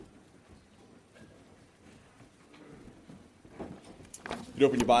You'd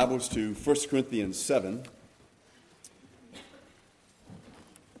open your Bibles to 1 Corinthians 7.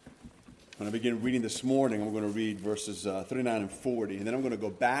 When I begin reading this morning, I'm going to read verses 39 and 40, and then I'm going to go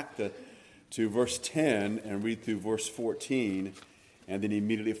back to verse 10 and read through verse 14, and then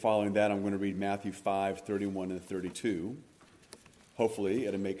immediately following that, I'm going to read Matthew 5, 31 and 32. Hopefully,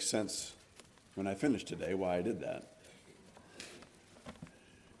 it'll make sense when I finish today why I did that.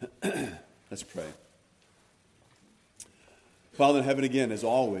 Let's pray. Father in heaven, again, as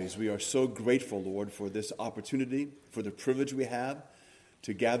always, we are so grateful, Lord, for this opportunity, for the privilege we have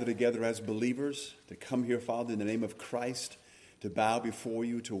to gather together as believers, to come here, Father, in the name of Christ, to bow before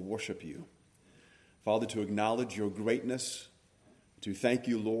you, to worship you. Father, to acknowledge your greatness, to thank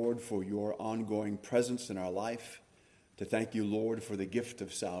you, Lord, for your ongoing presence in our life, to thank you, Lord, for the gift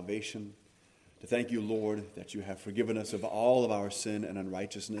of salvation, to thank you, Lord, that you have forgiven us of all of our sin and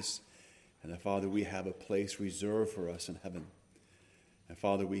unrighteousness, and that, Father, we have a place reserved for us in heaven. And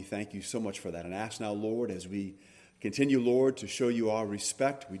Father, we thank you so much for that. And ask now, Lord, as we continue, Lord, to show you our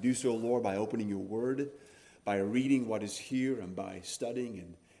respect, we do so, Lord, by opening your word, by reading what is here, and by studying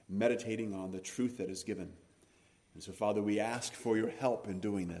and meditating on the truth that is given. And so, Father, we ask for your help in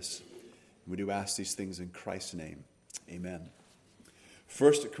doing this. And we do ask these things in Christ's name. Amen.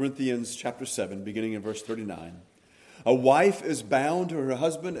 1 Corinthians chapter 7, beginning in verse 39. A wife is bound to her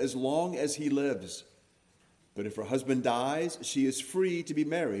husband as long as he lives. But if her husband dies, she is free to be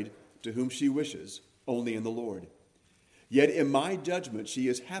married to whom she wishes, only in the Lord. Yet in my judgment, she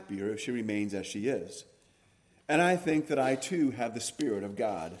is happier if she remains as she is. And I think that I too have the Spirit of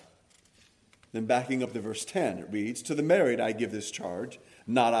God. Then backing up to verse 10, it reads, To the married I give this charge,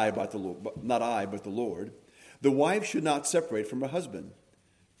 not I, but the Lord. The wife should not separate from her husband.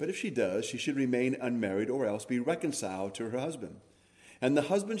 But if she does, she should remain unmarried or else be reconciled to her husband. And the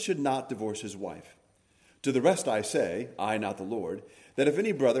husband should not divorce his wife. To the rest I say, I, not the Lord, that if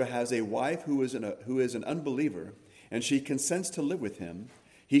any brother has a wife who is an unbeliever, and she consents to live with him,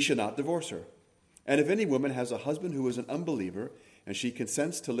 he should not divorce her. And if any woman has a husband who is an unbeliever, and she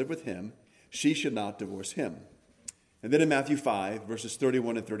consents to live with him, she should not divorce him. And then in Matthew 5, verses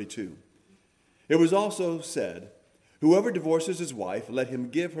 31 and 32, it was also said, Whoever divorces his wife, let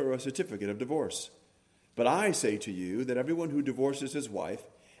him give her a certificate of divorce. But I say to you that everyone who divorces his wife,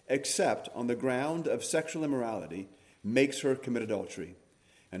 except on the ground of sexual immorality, makes her commit adultery.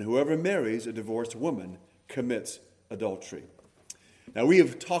 And whoever marries a divorced woman commits adultery. Now, we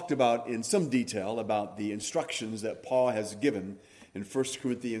have talked about in some detail about the instructions that Paul has given in 1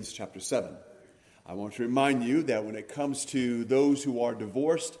 Corinthians chapter 7. I want to remind you that when it comes to those who are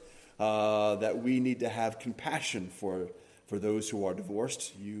divorced, that we need to have compassion for those who are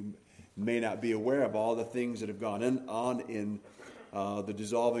divorced. You may not be aware of all the things that have gone on in the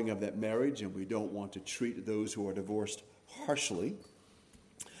dissolving of that marriage, and we don't want to treat those who are divorced harshly.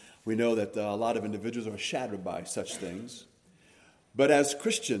 We know that a lot of individuals are shattered by such things. But as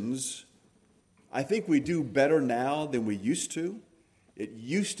Christians, I think we do better now than we used to. It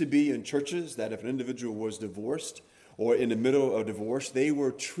used to be in churches that if an individual was divorced or in the middle of divorce, they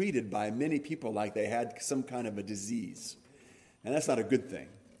were treated by many people like they had some kind of a disease. And that's not a good thing.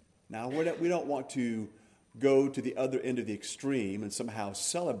 Now, we don't want to go to the other end of the extreme and somehow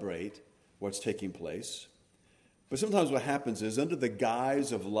celebrate what's taking place. But sometimes what happens is, under the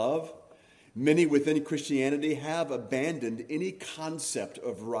guise of love, many within Christianity have abandoned any concept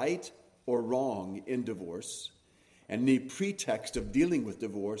of right or wrong in divorce and any pretext of dealing with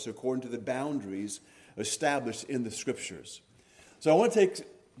divorce according to the boundaries established in the Scriptures. So I want to take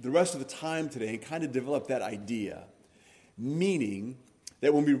the rest of the time today and kind of develop that idea, meaning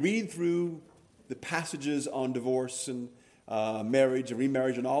that when we read through the passages on divorce and marriage and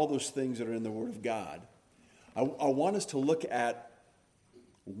remarriage and all those things that are in the Word of God, I want us to look at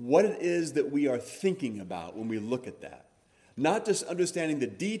what it is that we are thinking about when we look at that. Not just understanding the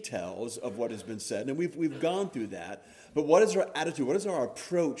details of what has been said, and we've gone through that, but what is our attitude? What is our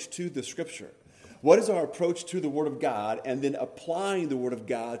approach to the Scripture? What is our approach to the Word of God, and then applying the Word of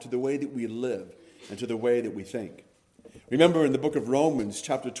God to the way that we live and to the way that we think? Remember in the book of Romans,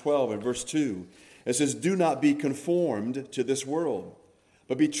 chapter 12 and verse 2, it says, Do not be conformed to this world,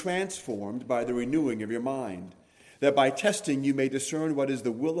 but be transformed by the renewing of your mind, that by testing you may discern what is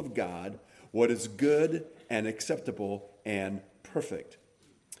the will of God, what is good and acceptable and perfect.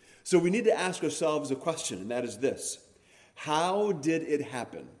 So we need to ask ourselves a question, and that is this: how did it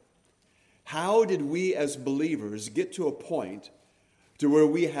happen? How did we as believers get to a point to where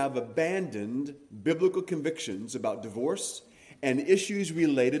we have abandoned biblical convictions about divorce and issues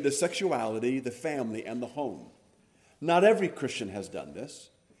related to sexuality, the family, and the home? Not every Christian has done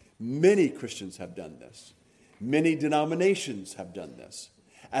this. Many Christians have done this. Many denominations have done this.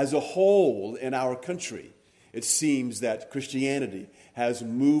 As a whole in our country, it seems that Christianity has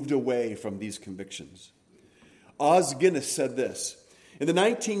moved away from these convictions. Os Guinness said this: in the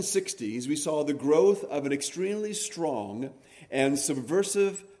 1960s, we saw the growth of an extremely strong and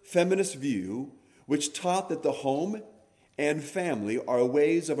subversive feminist view which taught that the home and family are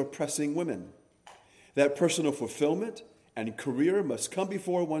ways of oppressing women, that personal fulfillment and career must come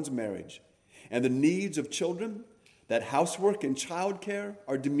before one's marriage, and the needs of children, that housework and childcare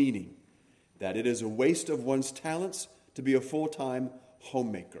are demeaning, that it is a waste of one's talents to be a full-time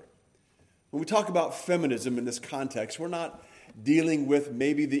homemaker. When we talk about feminism in this context, we're not dealing with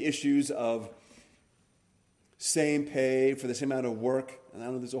maybe the issues of same pay for the same amount of work, and I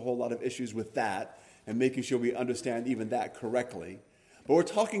know there's a whole lot of issues with that, and making sure we understand even that correctly. But we're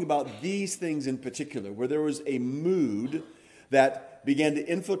talking about these things in particular, where there was a mood that began to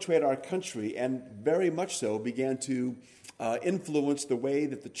infiltrate our country and very much so began to influence the way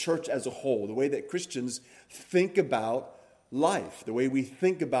that the church as a whole, the way that Christians think about life, the way we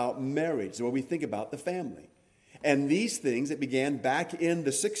think about marriage, the way we think about the family. And these things that began back in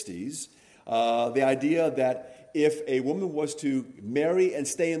the 60s, the idea that if a woman was to marry and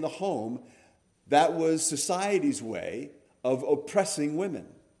stay in the home, that was society's way of oppressing women.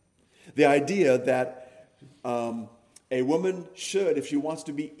 The idea that a woman should, if she wants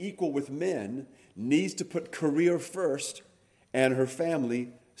to be equal with men, needs to put career first and her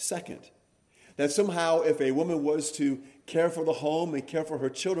family second. That somehow if a woman was to care for the home and care for her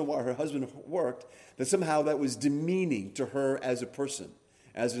children while her husband worked, that somehow that was demeaning to her as a person,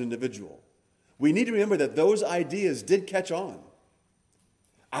 as an individual. We need to remember that those ideas did catch on.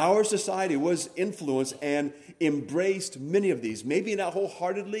 Our society was influenced and embraced many of these, maybe not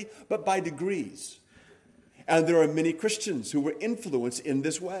wholeheartedly, but by degrees. And there are many Christians who were influenced in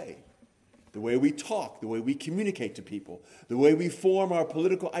this way. The way we talk, the way we communicate to people, the way we form our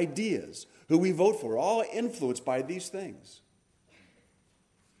political ideas, who we vote for, all influenced by these things.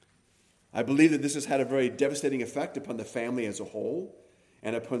 I believe that this has had a very devastating effect upon the family as a whole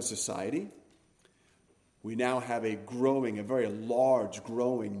and upon society. We now have a very large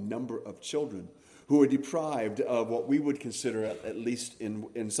growing number of children who are deprived of what we would consider, at least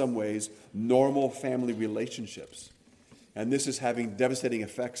in some ways, normal family relationships. And this is having devastating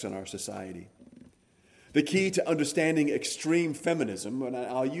effects on our society. The key to understanding extreme feminism, and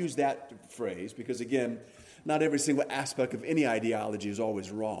I'll use that phrase because, again, not every single aspect of any ideology is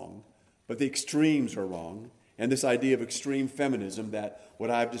always wrong, but the extremes are wrong. And this idea of extreme feminism, that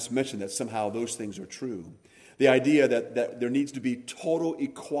what I've just mentioned, that somehow those things are true. The idea that there needs to be total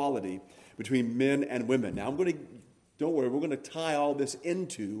equality between men and women. Now, don't worry, we're going to tie all this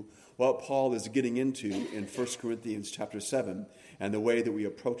into what Paul is getting into in 1 Corinthians chapter 7 and the way that we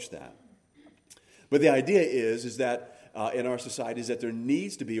approach that. But the idea is that in our society is that there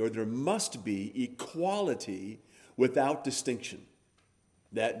needs to be, or there must be, equality without distinction.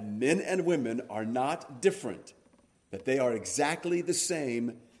 That men and women are not different, that they are exactly the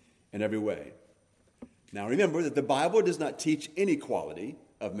same in every way. Now remember that the Bible does not teach inequality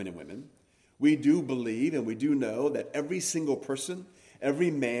of men and women. We do believe and we do know that every single person,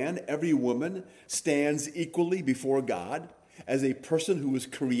 every man, every woman stands equally before God as a person who was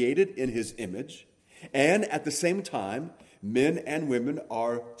created in his image. And at the same time, men and women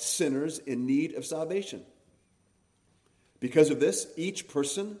are sinners in need of salvation. Because of this, each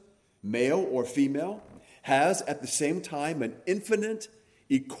person, male or female, has at the same time an infinite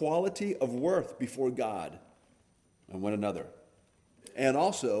equality of worth before God and one another, and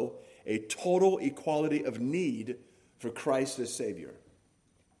also a total equality of need for Christ as Savior.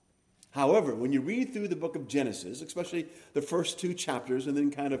 However, when you read through the book of Genesis, especially the first 2 chapters, and then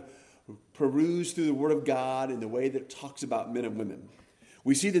kind of peruse through the Word of God in the way that it talks about men and women,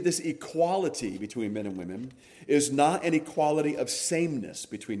 we see that this equality between men and women is not an equality of sameness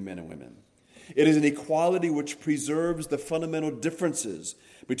between men and women. It is an equality which preserves the fundamental differences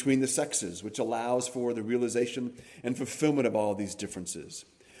between the sexes, which allows for the realization and fulfillment of all these differences.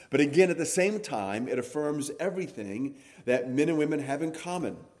 But again, at the same time, it affirms everything that men and women have in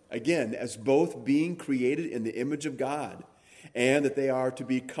common. Again, as both being created in the image of God, and that they are to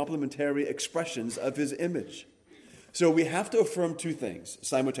be complementary expressions of his image. So we have to affirm 2 things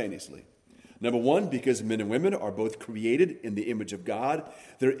simultaneously. Number 1, because men and women are both created in the image of God,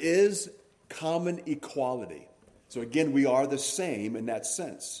 there is common equality. So again, we are the same in that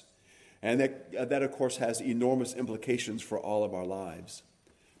sense. And that of course, has enormous implications for all of our lives.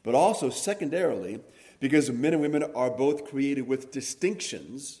 But also, secondarily, because men and women are both created with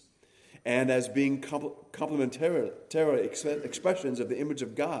distinctions, and as being complementary expressions of the image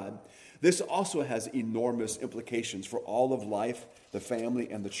of God, this also has enormous implications for all of life, the family,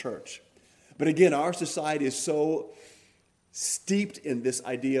 and the church. But again, our society is so steeped in this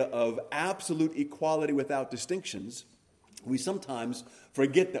idea of absolute equality without distinctions, we sometimes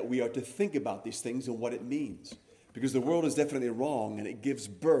forget that we are to think about these things and what it means. Because the world is definitely wrong, and it gives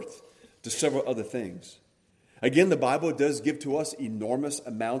birth to several other things. Again, the Bible does give to us enormous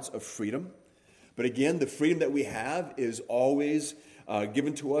amounts of freedom. But again, the freedom that we have is always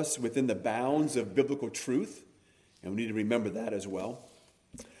given to us within the bounds of biblical truth. And we need to remember that as well.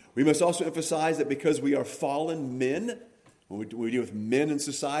 We must also emphasize that because we are fallen men, when we deal with men in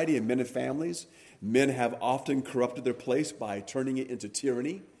society and men in families, men have often corrupted their place by turning it into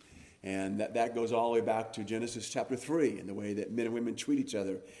tyranny. And that goes all the way back to Genesis chapter 3 and the way that men and women treat each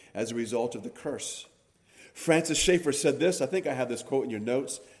other as a result of the curse. Francis Schaeffer said this. I think I have this quote in your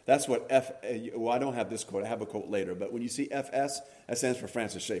notes. That's what I don't have this quote. I have a quote later. But when you see FS, that stands for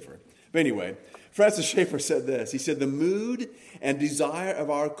Francis Schaeffer. But anyway, Francis Schaeffer said this. He said, "The mood and desire of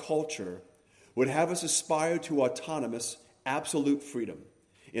our culture would have us aspire to autonomous, absolute freedom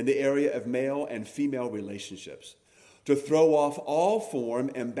in the area of male and female relationships, to throw off all form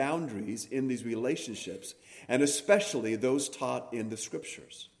and boundaries in these relationships, and especially those taught in the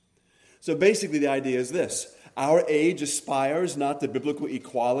Scriptures." So basically the idea is this. Our age aspires not to biblical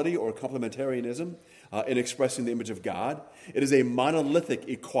equality or complementarianism in expressing the image of God. It is a monolithic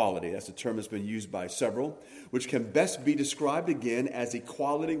equality, that's a term that's been used by several, which can best be described again as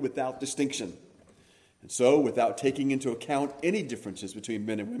equality without distinction. And so, without taking into account any differences between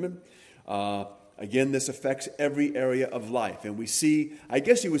men and women, again, this affects every area of life. And we see, I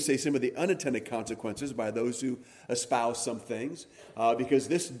guess you would say, some of the unintended consequences by those who espouse some things, because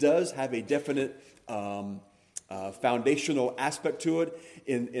this does have a definite foundational aspect to it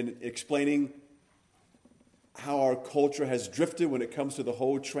in explaining how our culture has drifted when it comes to the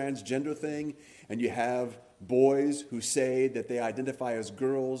whole transgender thing. And you have boys who say that they identify as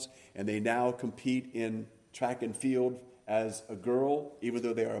girls, and they now compete in track and field as a girl, even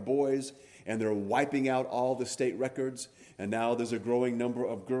though they are boys. And they're wiping out all the state records. And now there's a growing number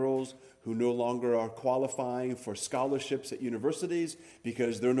of girls who no longer are qualifying for scholarships at universities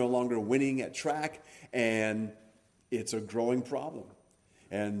because they're no longer winning at track. And it's a growing problem.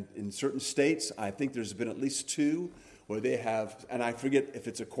 And in certain states, I think there's been at least 2 where they have, and I forget if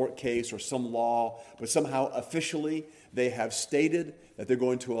it's a court case or some law, but somehow officially they have stated that they're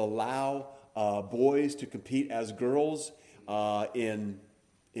going to allow boys to compete as girls in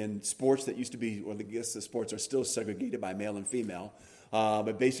sports that used to be, well, I guess the sports are still segregated by male and female.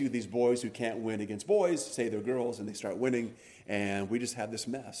 But basically these boys who can't win against boys say they're girls and they start winning, and we just have this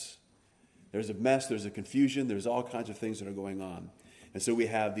mess. There's a mess, there's a confusion, there's all kinds of things that are going on. And so we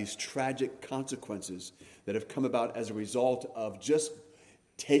have these tragic consequences that have come about as a result of just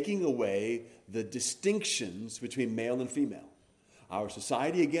taking away the distinctions between male and female. Our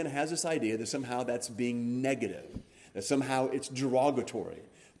society, again, has this idea that somehow that's being negative, that somehow it's derogatory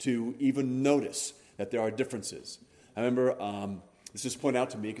to even notice that there are differences. I remember, this was pointed out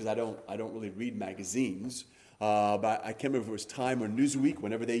to me because I don't really read magazines, but I can't remember if it was Time or Newsweek,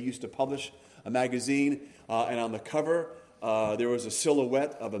 whenever they used to publish a magazine, and on the cover, there was a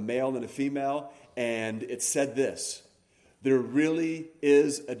silhouette of a male and a female, and it said this: "There really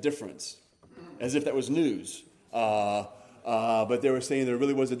is a difference," as if that was news. But they were saying there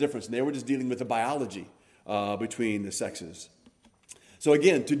really was a difference, and they were just dealing with the biology between the sexes. So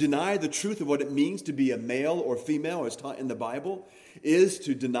again, to deny the truth of what it means to be a male or female as taught in the Bible is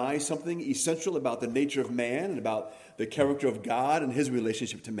to deny something essential about the nature of man and about the character of God and his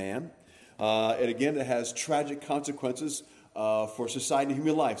relationship to man. And again, it has tragic consequences for society and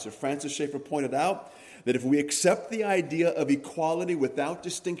human life. So Francis Schaeffer pointed out that if we accept the idea of equality without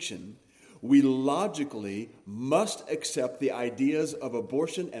distinction, we logically must accept the ideas of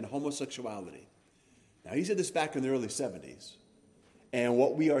abortion and homosexuality. Now, he said this back in the early 70s. And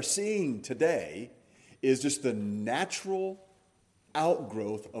what we are seeing today is just the natural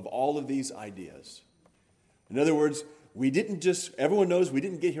outgrowth of all of these ideas. In other words, everyone knows we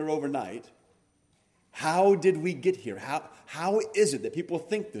didn't get here overnight. How did we get here? How is it that people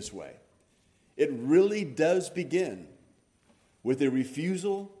think this way? It really does begin with a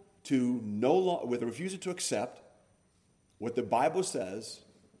refusal to accept what the Bible says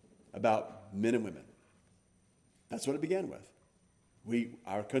about men and women. That's what it began with.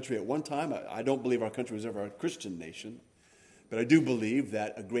 Our country at one time, I don't believe our country was ever a Christian nation, but I do believe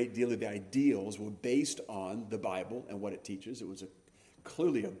that a great deal of the ideals were based on the Bible and what it teaches. It was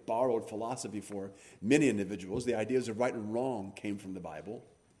clearly a borrowed philosophy for many individuals. The ideas of right and wrong came from the Bible.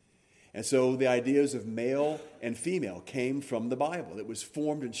 And so the ideas of male and female came from the Bible. It was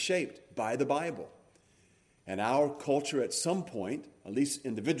formed and shaped by the Bible. And our culture at some point, at least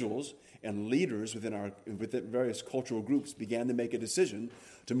individuals and leaders within various cultural groups, began to make a decision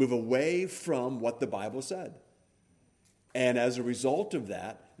to move away from what the Bible said. And as a result of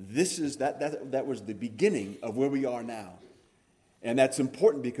that, that was the beginning of where we are now. And that's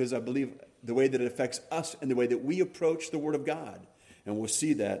important because I believe the way that it affects us and the way that we approach the Word of God. And we'll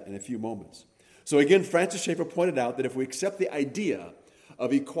see that in a few moments. So again, Francis Schaeffer pointed out that if we accept the idea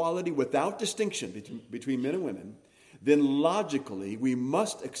of equality without distinction between men and women, then logically we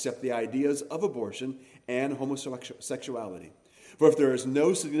must accept the ideas of abortion and homosexuality. For if there is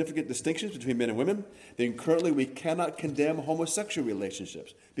no significant distinctions between men and women, then currently we cannot condemn homosexual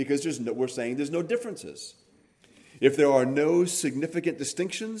relationships because we're saying there's no differences. If there are no significant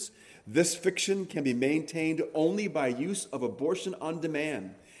distinctions, this fiction can be maintained only by use of abortion on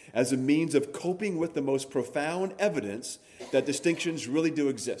demand as a means of coping with the most profound evidence that distinctions really do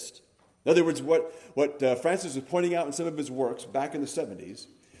exist. In other words, what Francis was pointing out in some of his works back in the 70s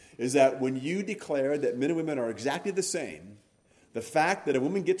is that when you declare that men and women are exactly the same, the fact that a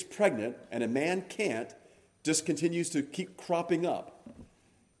woman gets pregnant and a man can't just continues to keep cropping up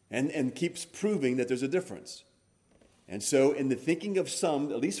and keeps proving that there's a difference. And so in the thinking of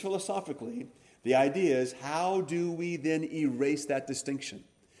some, at least philosophically, the idea is, how do we then erase that distinction?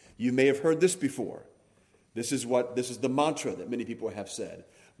 You may have heard this before. This is the mantra that many people have said.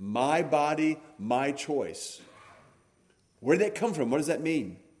 My body, my choice. Where did that come from? What does that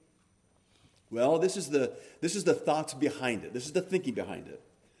mean? Well, this is the thoughts behind it. This is the thinking behind it.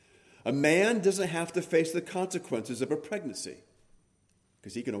 A man doesn't have to face the consequences of a pregnancy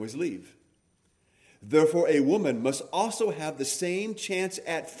because he can always leave. Therefore, a woman must also have the same chance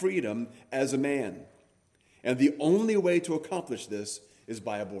at freedom as a man. And the only way to accomplish this is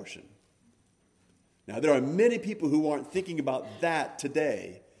by abortion. Now, there are many people who aren't thinking about that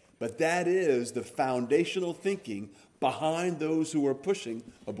today, but that is the foundational thinking behind those who are pushing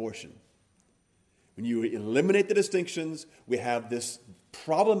abortion. When you eliminate the distinctions, we have this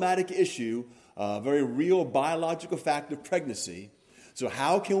problematic issue, a very real biological fact of pregnancy. So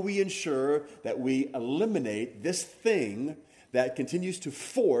how can we ensure that we eliminate this thing that continues to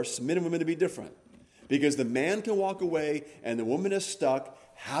force men and women to be different? Because the man can walk away and the woman is stuck.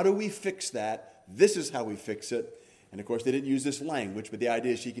 How do we fix that? This is how we fix it. And of course, they didn't use this language, but the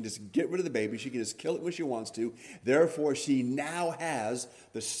idea is she can just get rid of the baby. She can just kill it when she wants to. Therefore, she now has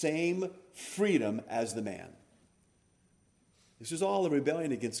the same freedom as the man. This is all a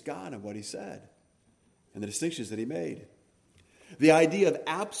rebellion against God and what he said and the distinctions that he made. The idea of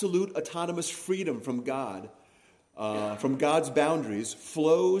absolute autonomous freedom from God, from God's boundaries,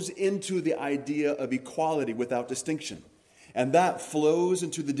 flows into the idea of equality without distinction. And that flows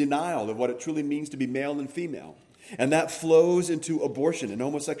into the denial of what it truly means to be male and female. And that flows into abortion and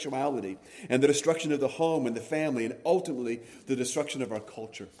homosexuality and the destruction of the home and the family and ultimately the destruction of our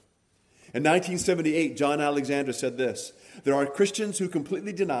culture. In 1978, John Alexander said this: there are Christians who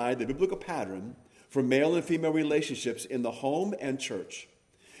completely deny the biblical pattern for male and female relationships in the home and church.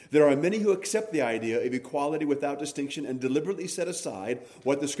 There are many who accept the idea of equality without distinction and deliberately set aside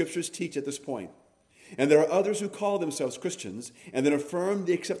what the scriptures teach at this point. And there are others who call themselves Christians and then affirm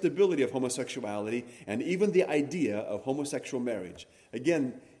the acceptability of homosexuality and even the idea of homosexual marriage.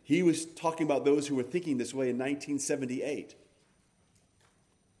 Again, he was talking about those who were thinking this way in 1978.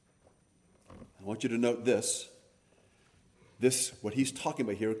 I want you to note this. What he's talking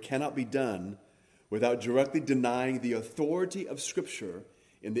about here, cannot be done without directly denying the authority of Scripture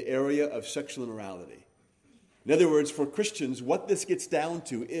in the area of sexual immorality. In other words, for Christians, what this gets down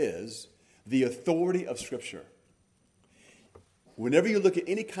to is the authority of Scripture. Whenever you look at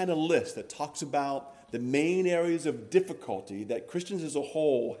any kind of list that talks about the main areas of difficulty that Christians as a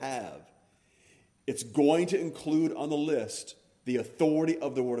whole have, it's going to include on the list the authority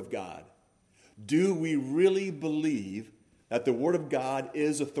of the Word of God. Do we really believe that the Word of God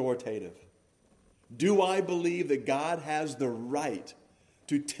is authoritative? Do I believe that God has the right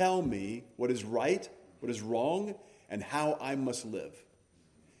to tell me what is right, what is wrong, and how I must live?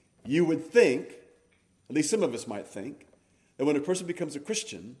 You would think, at least some of us might think, that when a person becomes a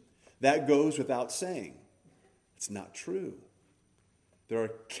Christian, that goes without saying. It's not true. There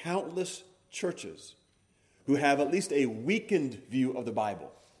are countless churches who have at least a weakened view of the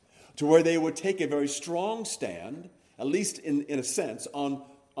Bible, to where they would take a very strong stand, at least in a sense,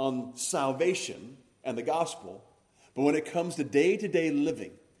 on salvation and the gospel. But when it comes to day-to-day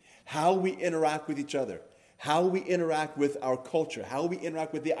living, how we interact with each other, how we interact with our culture, how we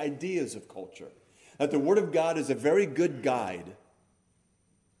interact with the ideas of culture, that the Word of God is a very good guide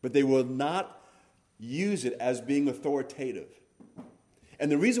but they will not use it as being authoritative.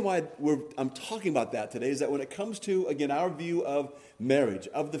 And the reason why I'm talking about that today is that when it comes to, again, our view of marriage,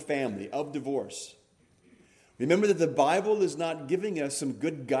 of the family, of divorce, remember that the Bible is not giving us some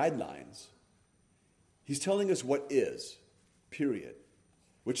good guidelines. He's telling us what is, period.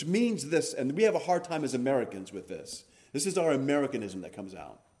 Which means this, and we have a hard time as Americans with this. This is our Americanism that comes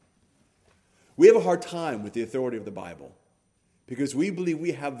out. We have a hard time with the authority of the Bible because we believe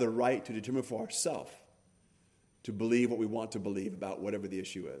we have the right to determine for ourselves to believe what we want to believe about whatever the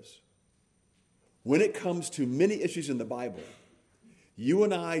issue is. When it comes to many issues in the Bible, you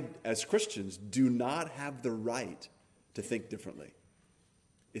and I, as Christians, do not have the right to think differently.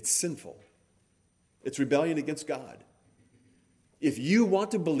 It's sinful. It's rebellion against God. If you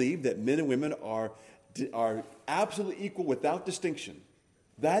want to believe that men and women are absolutely equal without distinction,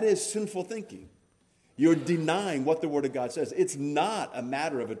 that is sinful thinking. You're denying what the Word of God says. It's not a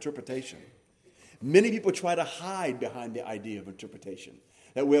matter of interpretation. Many people try to hide behind the idea of interpretation.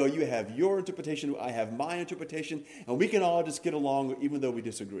 That, well, you have your interpretation, I have my interpretation, and we can all just get along even though we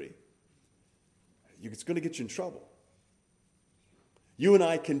disagree. It's going to get you in trouble. You and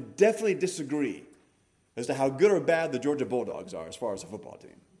I can definitely disagree as to how good or bad the Georgia Bulldogs are as far as a football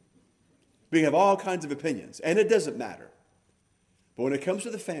team. We have all kinds of opinions, and it doesn't matter. But when it comes to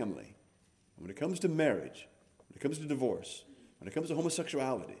the family, when it comes to marriage, when it comes to divorce, when it comes to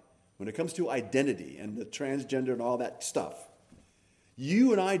homosexuality, when it comes to identity and the transgender and all that stuff,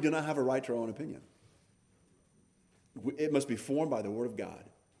 you and I do not have a right to our own opinion. It must be formed by the Word of God.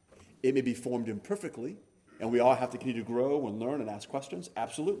 It may be formed imperfectly, and we all have to continue to grow and learn and ask questions,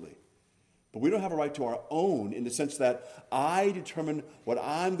 absolutely. But we don't have a right to our own in the sense that I determine what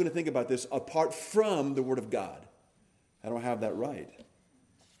I'm going to think about this apart from the Word of God. I don't have that right.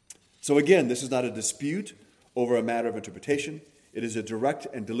 So again, this is not a dispute over a matter of interpretation. It is a direct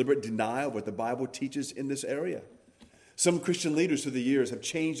and deliberate denial of what the Bible teaches in this area. Some Christian leaders through the years have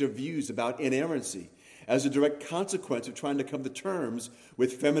changed their views about inerrancy as a direct consequence of trying to come to terms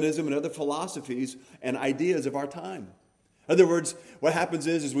with feminism and other philosophies and ideas of our time. In other words, what happens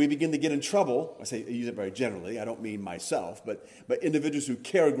is we begin to get in trouble. I use it very generally. I don't mean myself, but individuals who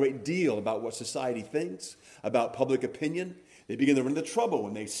care a great deal about what society thinks, about public opinion, they begin to run into trouble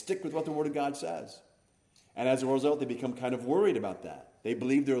when they stick with what the Word of God says. And as a result, they become kind of worried about that. They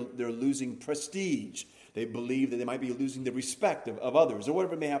believe they're losing prestige. They believe that they might be losing the respect of others or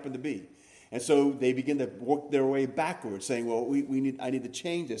whatever it may happen to be. And so they begin to work their way backwards, saying, well, I need to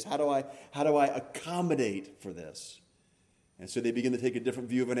change this. How do I accommodate for this? And so they begin to take a different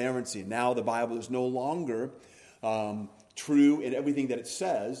view of inerrancy. Now the Bible is no longer true in everything that it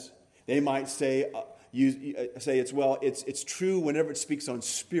says. They might say it's true whenever it speaks on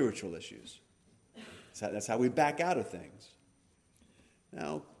spiritual issues. That's how we back out of things.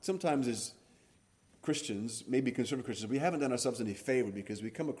 Now, sometimes as Christians, maybe conservative Christians, we haven't done ourselves any favor because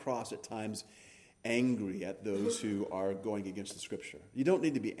we come across at times angry at those who are going against the Scripture. You don't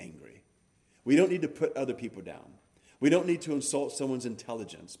need to be angry. We don't need to put other people down. We don't need to insult someone's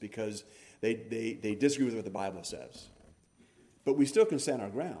intelligence because they disagree with what the Bible says. But we still can stand our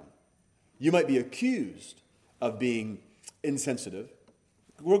ground. You might be accused of being insensitive.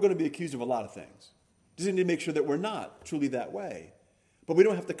 We're going to be accused of a lot of things. Just need to make sure that we're not truly that way. But we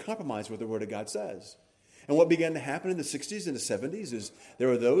don't have to compromise what the Word of God says. And what began to happen in the 60s and the 70s is there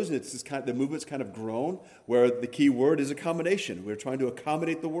are those, and the movement's kind of grown, where the key word is accommodation. We're trying to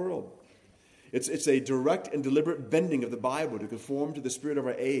accommodate the world. It's a direct and deliberate bending of the Bible to conform to the spirit of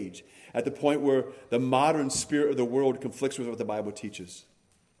our age at the point where the modern spirit of the world conflicts with what the Bible teaches.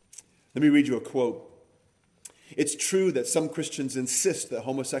 Let me read you a quote. It's true that some Christians insist that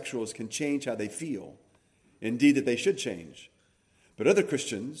homosexuals can change how they feel, indeed that they should change. But other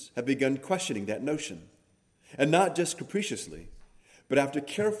Christians have begun questioning that notion, and not just capriciously, but after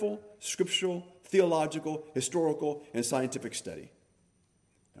careful scriptural, theological, historical, and scientific study.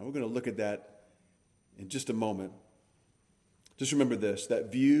 Now we're going to look at that in just a moment. Just remember this,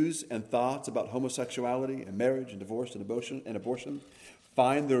 that views and thoughts about homosexuality and marriage and divorce and abortion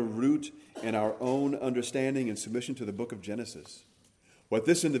find their root in our own understanding and submission to the book of Genesis. What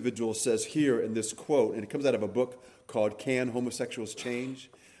this individual says here in this quote, and it comes out of a book called Can Homosexuals Change?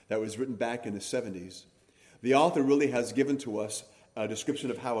 That was written back in the 70s. The author really has given to us a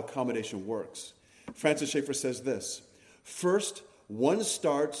description of how accommodation works. Francis Schaeffer says this, first, one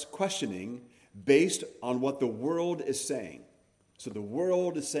starts questioning based on what the world is saying. So the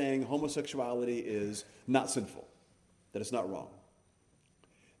world is saying homosexuality is not sinful, that it's not wrong.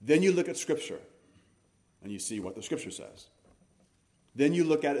 Then you look at Scripture, and you see what the Scripture says. Then you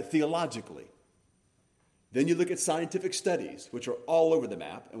look at it theologically. Then you look at scientific studies, which are all over the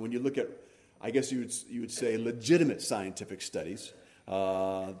map. And when you look at, I guess you would say, legitimate scientific studies,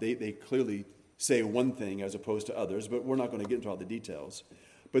 they clearly say one thing as opposed to others, but we're not going to get into all the details.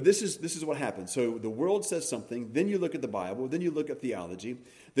 But this is what happens. So the world says something, then you look at the Bible, then you look at theology,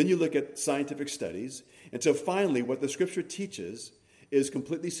 then you look at scientific studies, until finally what the Scripture teaches is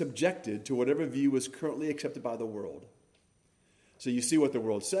completely subjected to whatever view is currently accepted by the world. So you see what the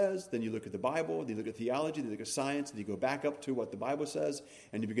world says, then you look at the Bible, then you look at theology, then you look at science, then you go back up to what the Bible says,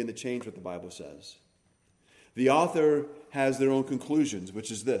 and you begin to change what the Bible says. The author has their own conclusions,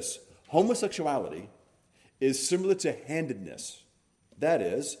 which is this: homosexuality is similar to handedness. That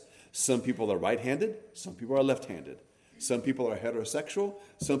is, some people are right-handed, some people are left-handed. Some people are heterosexual,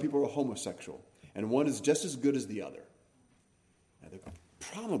 some people are homosexual. And one is just as good as the other. Now, the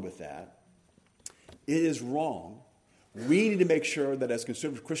problem with that, it is wrong. We need to make sure that as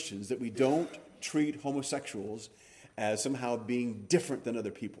conservative Christians that we don't treat homosexuals as somehow being different than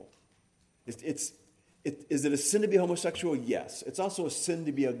other people. Is it a sin to be homosexual? Yes. It's also a sin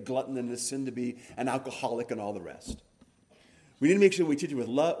to be a glutton and a sin to be an alcoholic and all the rest. We need to make sure we treat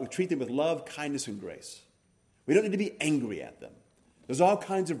them with love, kindness, and grace. We don't need to be angry at them. There's all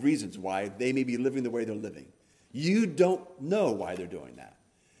kinds of reasons why they may be living the way they're living. You don't know why they're doing that.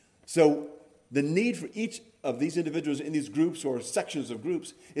 So the need for each of these individuals in these groups or sections of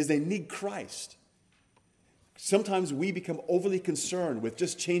groups is they need Christ. Sometimes we become overly concerned with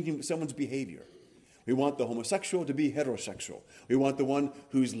just changing someone's behavior. We want the homosexual to be heterosexual. We want the one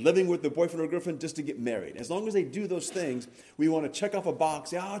who's living with the boyfriend or girlfriend just to get married. As long as they do those things, we want to check off a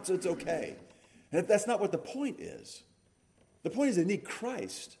box, it's okay. And that's not what the point is. The point is they need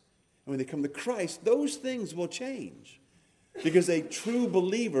Christ. And when they come to Christ, those things will change. Because a true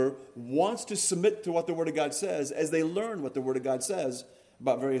believer wants to submit to what the Word of God says as they learn what the Word of God says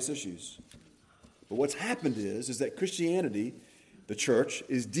about various issues. But what's happened is that Christianity, the church,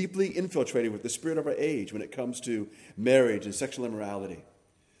 is deeply infiltrated with the spirit of our age when it comes to marriage and sexual immorality.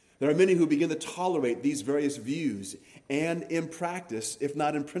 There are many who begin to tolerate these various views and in practice, if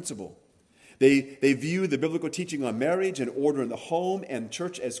not in principle. They view the biblical teaching on marriage and order in the home and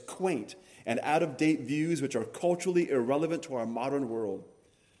church as quaint and out-of-date views which are culturally irrelevant to our modern world.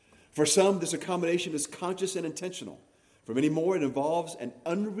 For some, this accommodation is conscious and intentional. For many more, it involves an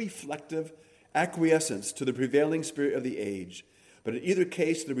unreflective acquiescence to the prevailing spirit of the age. But in either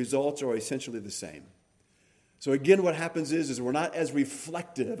case, the results are essentially the same. So again, what happens is we're not as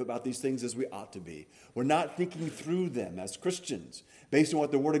reflective about these things as we ought to be. We're not thinking through them as Christians based on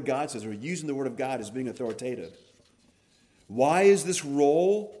what the Word of God says. We're using the Word of God as being authoritative. Why is this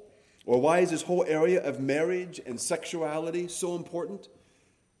role, or why is this whole area of marriage and sexuality so important?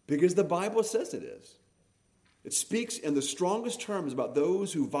 Because the Bible says it is. It speaks in the strongest terms about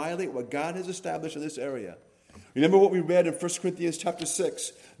those who violate what God has established in this area. Remember what we read in 1 Corinthians chapter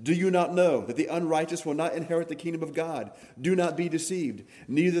 6. Do you not know that the unrighteous will not inherit the kingdom of God? Do not be deceived.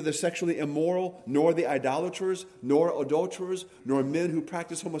 Neither the sexually immoral, nor the idolaters, nor adulterers, nor men who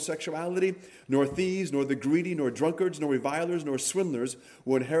practice homosexuality, nor thieves, nor the greedy, nor drunkards, nor revilers, nor swindlers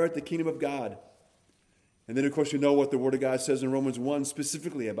will inherit the kingdom of God. And then, of course, you know what the Word of God says in Romans 1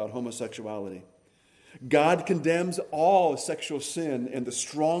 specifically about homosexuality. God condemns all sexual sin in the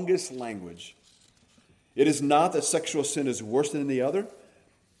strongest language. It is not that sexual sin is worse than any other.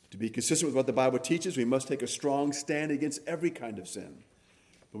 To be consistent with what the Bible teaches, we must take a strong stand against every kind of sin.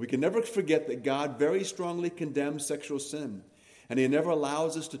 But we can never forget that God very strongly condemns sexual sin, and He never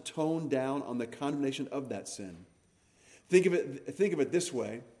allows us to tone down on the condemnation of that sin. Think of it this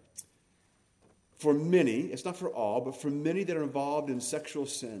way. For many, it's not for all, but for many that are involved in sexual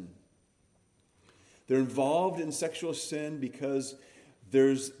sin, they're involved in sexual sin because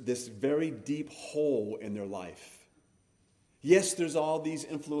there's this very deep hole in their life. Yes, there's all these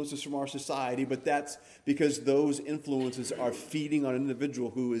influences from our society, but that's because those influences are feeding on an individual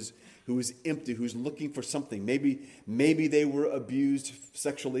who is empty, who's looking for something. Maybe they were abused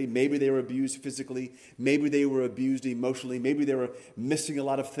sexually, maybe they were abused physically, maybe they were abused emotionally, maybe they were missing a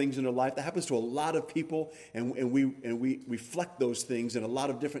lot of things in their life. That happens to a lot of people, and we reflect those things in a lot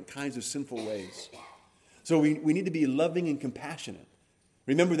of different kinds of sinful ways. So we need to be loving and compassionate.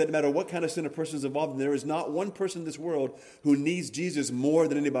 Remember that no matter what kind of sin a person is involved in, there is not one person in this world who needs Jesus more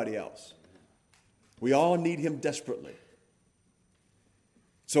than anybody else. We all need Him desperately.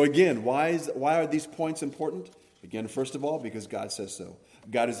 So again, why are these points important? Again, first of all, because God says so.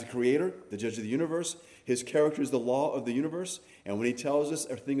 God is the creator, the judge of the universe. His character is the law of the universe. And when He tells us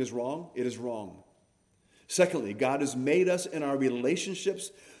a thing is wrong, it is wrong. Secondly, God has made us in our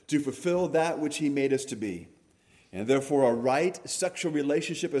relationships to fulfill that which He made us to be. And therefore, a right sexual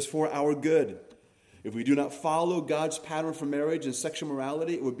relationship is for our good. If we do not follow God's pattern for marriage and sexual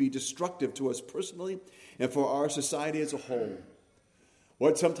morality, it would be destructive to us personally and for our society as a whole.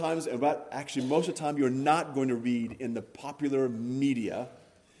 What sometimes, actually most of the time, you're not going to read in the popular media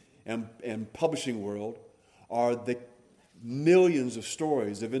and publishing world are the millions of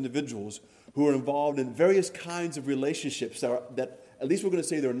stories of individuals who are involved in various kinds of relationships that at least we're going to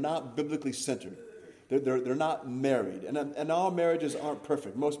say they're not biblically centered. They're not married. And all marriages aren't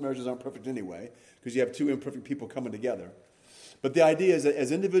perfect. Most marriages aren't perfect anyway, because you have two imperfect people coming together. But the idea is that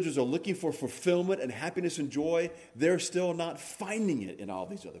as individuals are looking for fulfillment and happiness and joy, they're still not finding it in all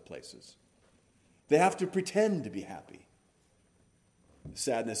these other places. They have to pretend to be happy. The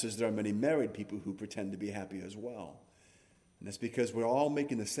sadness is there are many married people who pretend to be happy as well. And that's because we're all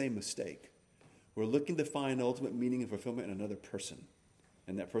making the same mistake. We're looking to find ultimate meaning and fulfillment in another person,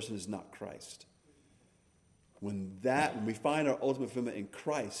 and that person is not Christ. When we find our ultimate fulfillment in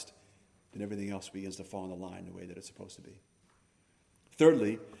Christ, then everything else begins to fall in the line the way that it's supposed to be.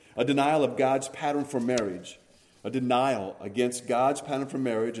 Thirdly, a denial of God's pattern for marriage. A denial against God's pattern for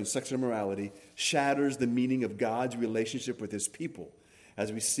marriage and sexual immorality shatters the meaning of God's relationship with his people,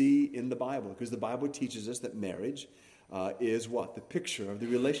 as we see in the Bible, because the Bible teaches us that marriage is what? The picture of the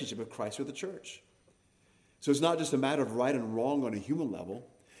relationship of Christ with the church. So it's not just a matter of right and wrong on a human level.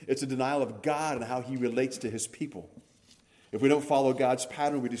 It's a denial of God and how he relates to his people. If we don't follow God's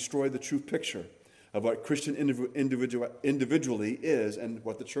pattern, we destroy the true picture of what Christian individually is and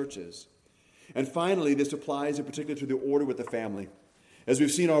what the church is. And finally, this applies in particular to the order with the family. As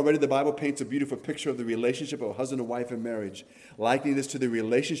we've seen already, the Bible paints a beautiful picture of the relationship of a husband and wife in marriage, likening this to the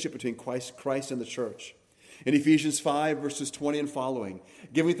relationship between Christ and the church. In Ephesians 5, verses 20 and following,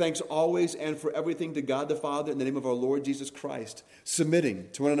 giving thanks always and for everything to God the Father in the name of our Lord Jesus Christ, submitting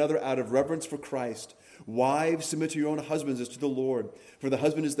to one another out of reverence for Christ. Wives, submit to your own husbands as to the Lord. For the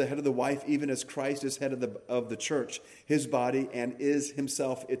husband is the head of the wife, even as Christ is head of the church, his body, and is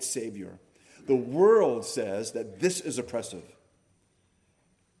himself its Savior. The world says that this is oppressive.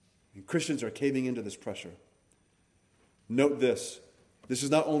 And Christians are caving into this pressure. Note this. This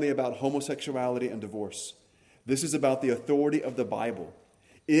is not only about homosexuality and divorce. This is about the authority of the Bible.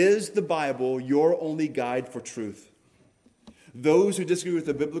 Is the Bible your only guide for truth? Those who disagree with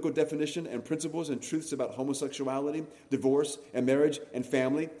the biblical definition and principles and truths about homosexuality, divorce, and marriage and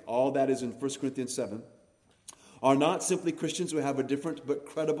family, all that is in 1 Corinthians 7, are not simply Christians who have a different but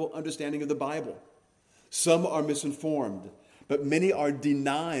credible understanding of the Bible. Some are misinformed, but many are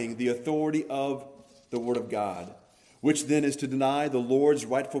denying the authority of the Word of God, which then is to deny the Lord's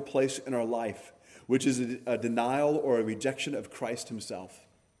rightful place in our life, which is a denial or a rejection of Christ himself.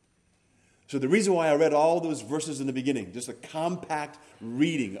 So the reason why I read all those verses in the beginning, just a compact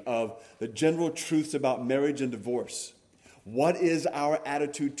reading of the general truths about marriage and divorce. What is our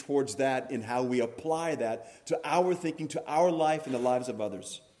attitude towards that and how we apply that to our thinking, to our life, and the lives of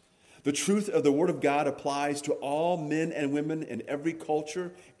others? The truth of the Word of God applies to all men and women in every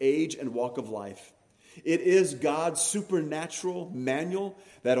culture, age, and walk of life. It is God's supernatural manual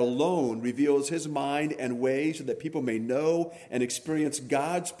that alone reveals his mind and ways so that people may know and experience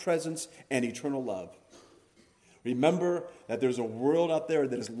God's presence and eternal love. Remember that there's a world out there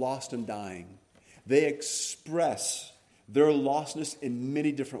that is lost and dying. They express their lostness in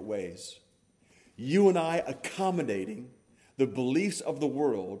many different ways. You and I accommodating the beliefs of the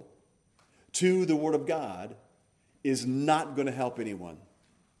world to the Word of God is not going to help anyone.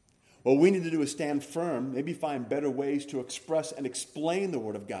 What we need to do is stand firm, maybe find better ways to express and explain the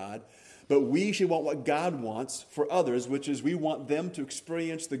Word of God, but we should want what God wants for others, which is we want them to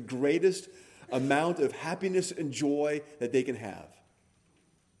experience the greatest amount of happiness and joy that they can have.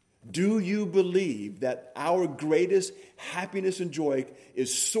 Do you believe that our greatest happiness and joy is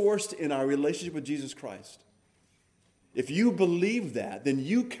sourced in our relationship with Jesus Christ? If you believe that, then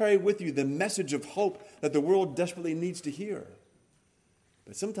you carry with you the message of hope that the world desperately needs to hear.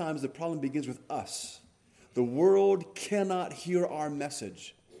 But sometimes the problem begins with us. The world cannot hear our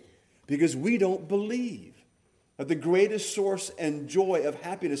message because we don't believe that the greatest source and joy of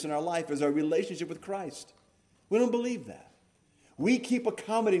happiness in our life is our relationship with Christ. We don't believe that. We keep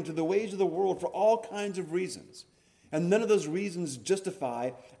accommodating to the ways of the world for all kinds of reasons. And none of those reasons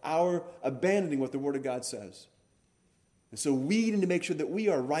justify our abandoning what the Word of God says. And so we need to make sure that we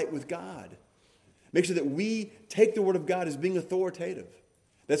are right with God. Make sure that we take the Word of God as being authoritative.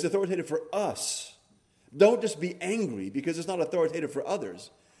 That's authoritative for us. Don't just be angry because it's not authoritative for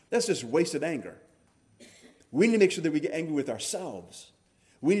others. That's just wasted anger. We need to make sure that we get angry with ourselves.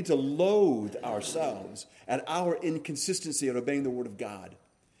 We need to loathe ourselves at our inconsistency in obeying the Word of God.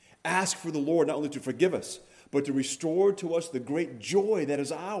 Ask for the Lord not only to forgive us, but to restore to us the great joy that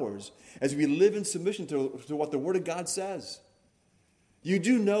is ours as we live in submission to what the Word of God says. You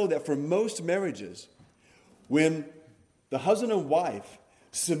do know that for most marriages, when the husband and wife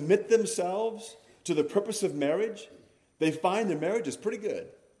submit themselves to the purpose of marriage, they find their marriage is pretty good.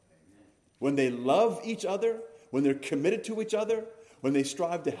 When they love each other, when they're committed to each other, when they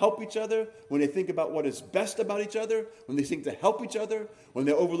strive to help each other, when they think about what is best about each other, when they think to help each other, when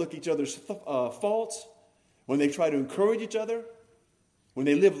they overlook each other's faults, when they try to encourage each other, when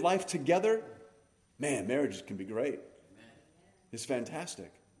they live life together, man, marriages can be great. It's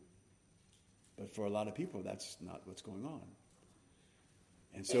fantastic. But for a lot of people, that's not what's going on.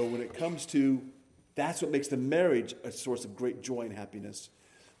 And so when it comes to, that's what makes the marriage a source of great joy and happiness.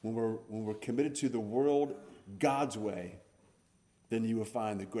 When we're committed to the world God's way, then you will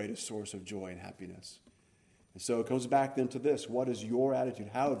find the greatest source of joy and happiness. And so it comes back then to this. What is your attitude?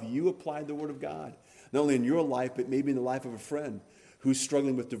 How have you applied the Word of God? Not only in your life, but maybe in the life of a friend who's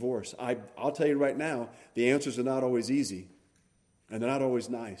struggling with divorce. I'll tell you right now, the answers are not always easy, and they're not always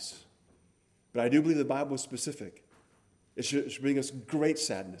nice. But I do believe the Bible is specific. It should bring us great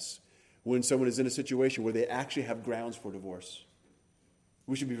sadness when someone is in a situation where they actually have grounds for divorce.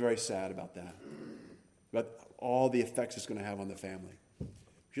 We should be very sad about that, about all the effects it's going to have on the family. We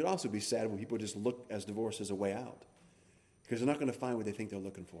should also be sad when people just look as divorce as a way out, because they're not going to find what they think they're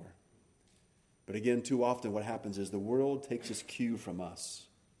looking for. But again, too often what happens is the world takes its cue from us,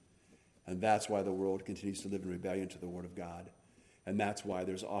 and that's why the world continues to live in rebellion to the Word of God, and that's why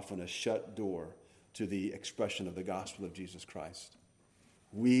there's often a shut door to the expression of the gospel of Jesus Christ.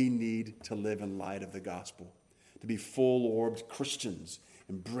 We need to live in light of the gospel, to be full-orbed Christians,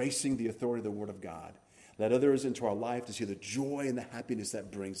 embracing the authority of the Word of God. Let others into our life to see the joy and the happiness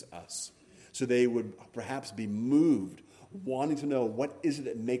that brings us, so they would perhaps be moved, wanting to know what is it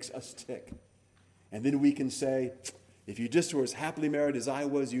that makes us tick. And then we can say, if you just were as happily married as I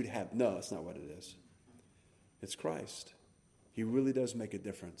was, you'd have. No, that's not what it is. It's Christ. He really does make a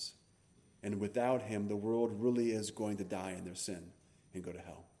difference. And without him, the world really is going to die in their sin and go to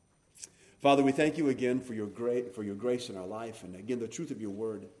hell. Father, we thank you again for your grace in our life, and again, the truth of your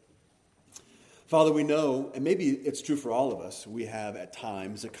word. Father, we know, and maybe it's true for all of us, we have at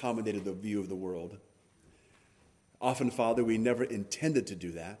times accommodated the view of the world. Often, Father, we never intended to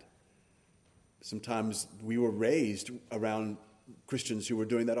do that. Sometimes we were raised around Christians who were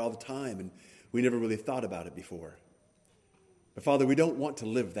doing that all the time, and we never really thought about it before. But Father, we don't want to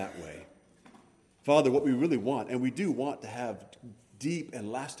live that way. Father, what we really want, and we do want to have deep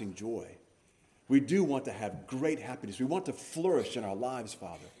and lasting joy. We do want to have great happiness. We want to flourish in our lives,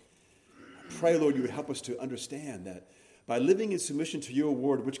 Father. I pray, Lord, you would help us to understand that by living in submission to your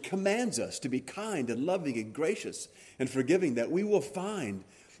word, which commands us to be kind and loving and gracious and forgiving, that we will find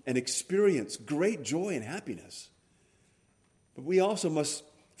and experience great joy and happiness. But we also must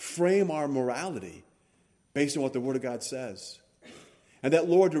frame our morality based on what the Word of God says. And that,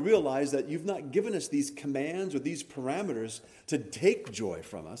 Lord, to realize that you've not given us these commands or these parameters to take joy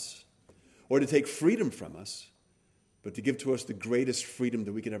from us or to take freedom from us, but to give to us the greatest freedom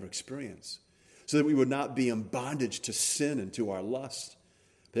that we can ever experience, so that we would not be in bondage to sin and to our lust,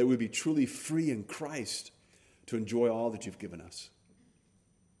 that we would be truly free in Christ to enjoy all that you've given us.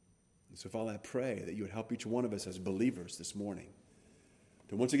 And so, Father, I pray that you would help each one of us as believers this morning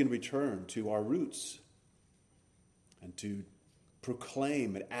to once again return to our roots and to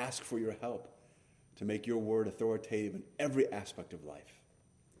proclaim and ask for your help to make your word authoritative in every aspect of life.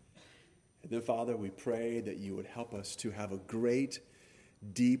 And then, Father, we pray that you would help us to have a great,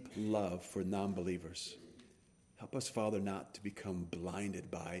 deep love for non-believers. Help us, Father, not to become blinded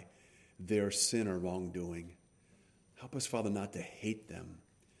by their sin or wrongdoing. Help us, Father, not to hate them.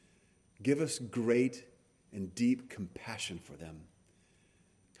 Give us great and deep compassion for them.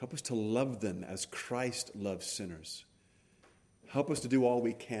 Help us to love them as Christ loves sinners. Help us to do all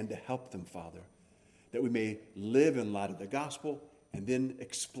we can to help them, Father, that we may live in light of the gospel and then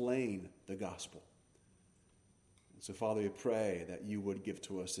explain the gospel. And so, Father, we pray that you would give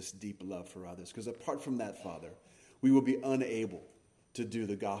to us this deep love for others, because apart from that, Father, we will be unable to do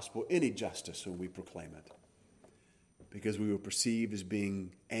the gospel any justice when we proclaim it, because we were perceived as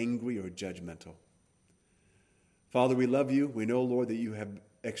being angry or judgmental. Father, we love you. We know, Lord, that you have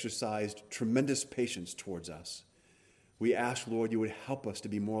exercised tremendous patience towards us. We ask, Lord, you would help us to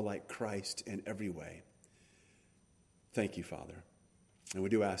be more like Christ in every way. Thank you, Father. And we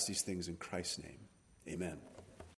do ask these things in Christ's name. Amen.